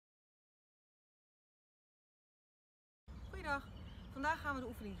vandaag gaan we de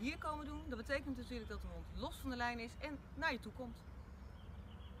oefening hier komen doen. Dat betekent natuurlijk dat de hond los van de lijn is en naar je toe komt.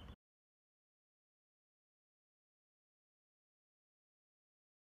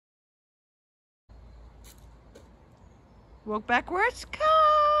 Walk backwards,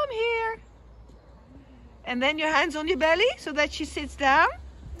 come here. And then your hands on your belly so that she sits down.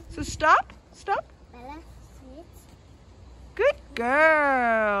 So stop, stop. Bella, sit. Good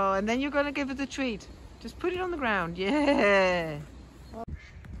girl. And then you're going to give it a treat. Just put it on the ground. Yeah.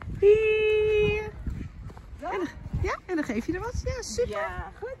 Hier. En dan geef je er wat. Ja, super.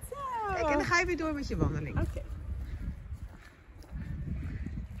 Ja, goed zo. Kijk, en dan ga je weer door met je wandeling. Oké.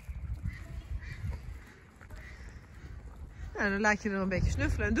 Nou, dan laat je er een beetje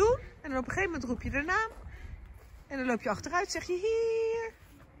snuffelen en doen. En dan op een gegeven moment roep je de naam. En dan loop je achteruit, zeg je hier.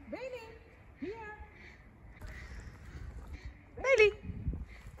 Bailey, hier. Bailey.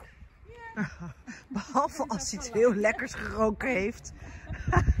 Behalve als hij iets heel lekkers geroken heeft.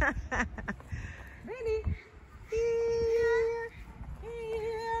 Bailey. Hier.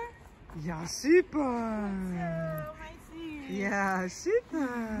 Hier. Ja, super. Zo, meisje. Ja,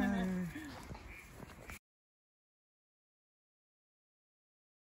 super.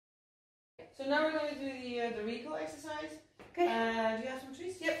 So now we're going to do the recall exercise. Okay. Do you have some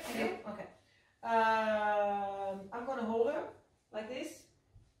treats? Yep, I do. Okay. I'm going to hold her like this.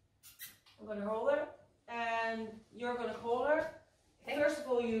 I'm going to hold her, and you're going to hold her. Okay. First of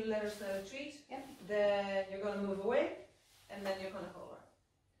all, you let her smell a treat. Yep. Then you're going to move away, and then you're going to hold her.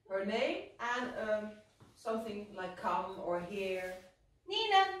 Her name and something like come or here.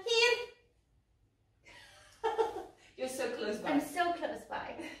 Nina, here. You're so close by. I'm so close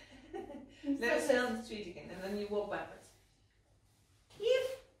by. Let us smell the treat again, and then you walk backwards. Here.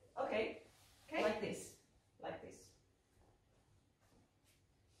 Okay. Okay. Like this. Like this.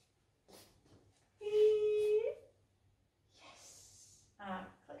 Here. Yes. Click.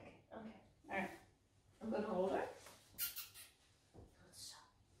 Okay. All right. I'm going to hold her. Good so.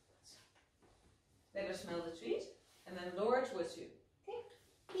 Good so. Let her smell the treat, and then lower towards you. Okay.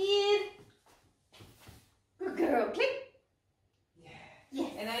 Here. Good girl. Click.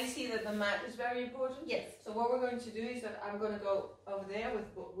 Yes. And I see that the mat is very important. Yes. So what we're going to do is that I'm going to go over there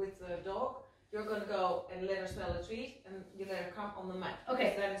with the dog. You're going to go and let her smell the treat, and you let her come on the mat. Okay.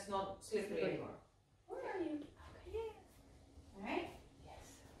 Because then it's not slippery anymore. Where are you? Okay. All right.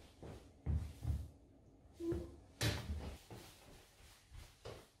 Yes.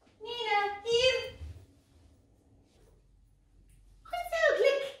 Nina, here. Goed zo.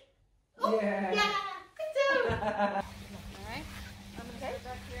 Click. Oh, Yeah. ja. Goed zo. All right. Okay.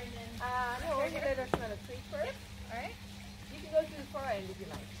 Back here and then. No, you let her smell a treat first. Yep. All right. You can go to the far end if you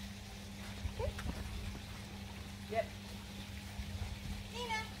like. Okay. Yep.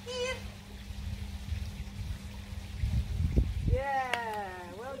 Nina, here.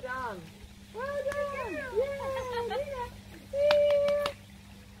 Yeah. Well done. Well done. Good Yeah. girl. Nina. Here.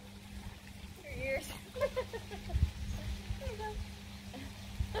 Your ears. There you go.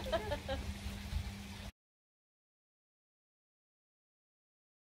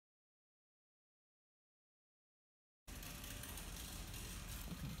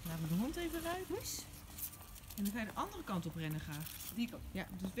 Laten we de hond even eruit. En dan ga je de andere kant op rennen graag. Die kant. Ja,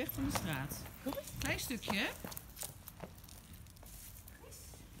 dus weg van de straat. Klein stukje, hè?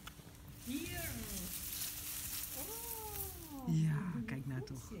 Hier. Ja, kijk nou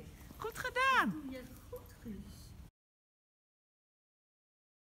toch. Goed gedaan. Doe je goed, Guus.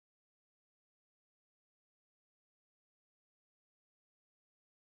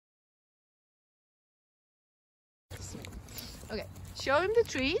 Okay, show him the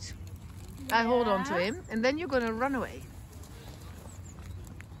treat. I hold on to him, and then you're gonna run away.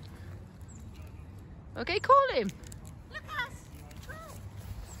 Okay, call him. Lucas.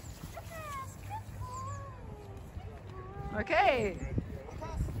 Lucas. Good boy. Okay.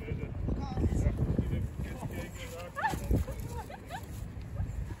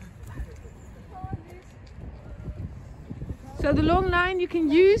 So the long line you can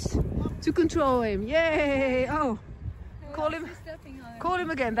use to control him. Yay! Oh, call him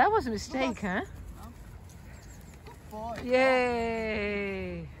again. That was a mistake, huh?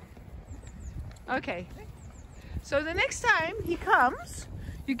 Yay! Okay. So the next time he comes,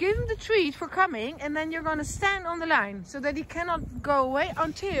 you give him the treat for coming, and then you're gonna stand on the line so that he cannot go away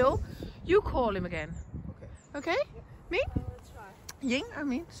until you call him again. Okay? Me? Let's try. Ying, I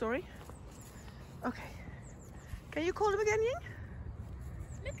mean, sorry. Okay. Can you call him again, Ying?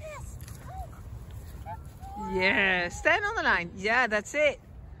 Lucas. Yeah, stand on the line. Yeah, that's it.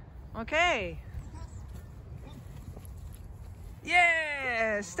 Okay.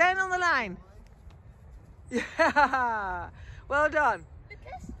 Yeah, stand on the line. Yeah. Well done.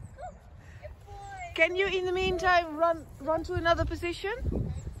 Lucas, go. Good boy. Can you, in the meantime, run to another position?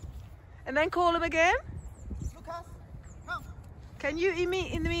 And then call him again? Lucas, come. Can you,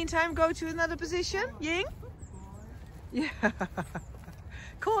 in the meantime, go to another position? Ying? Yeah.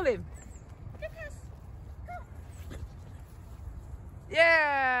 Call him. Lucas, go.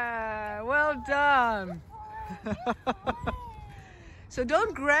 Yeah, well done. So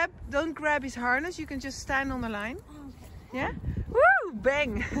don't grab his harness. You can just stand on the line. Okay. Yeah? Woo!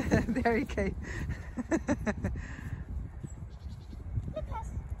 Bang! There he came. Lucas.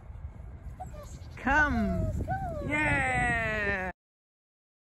 Lucas. Come. Let's go. Yeah.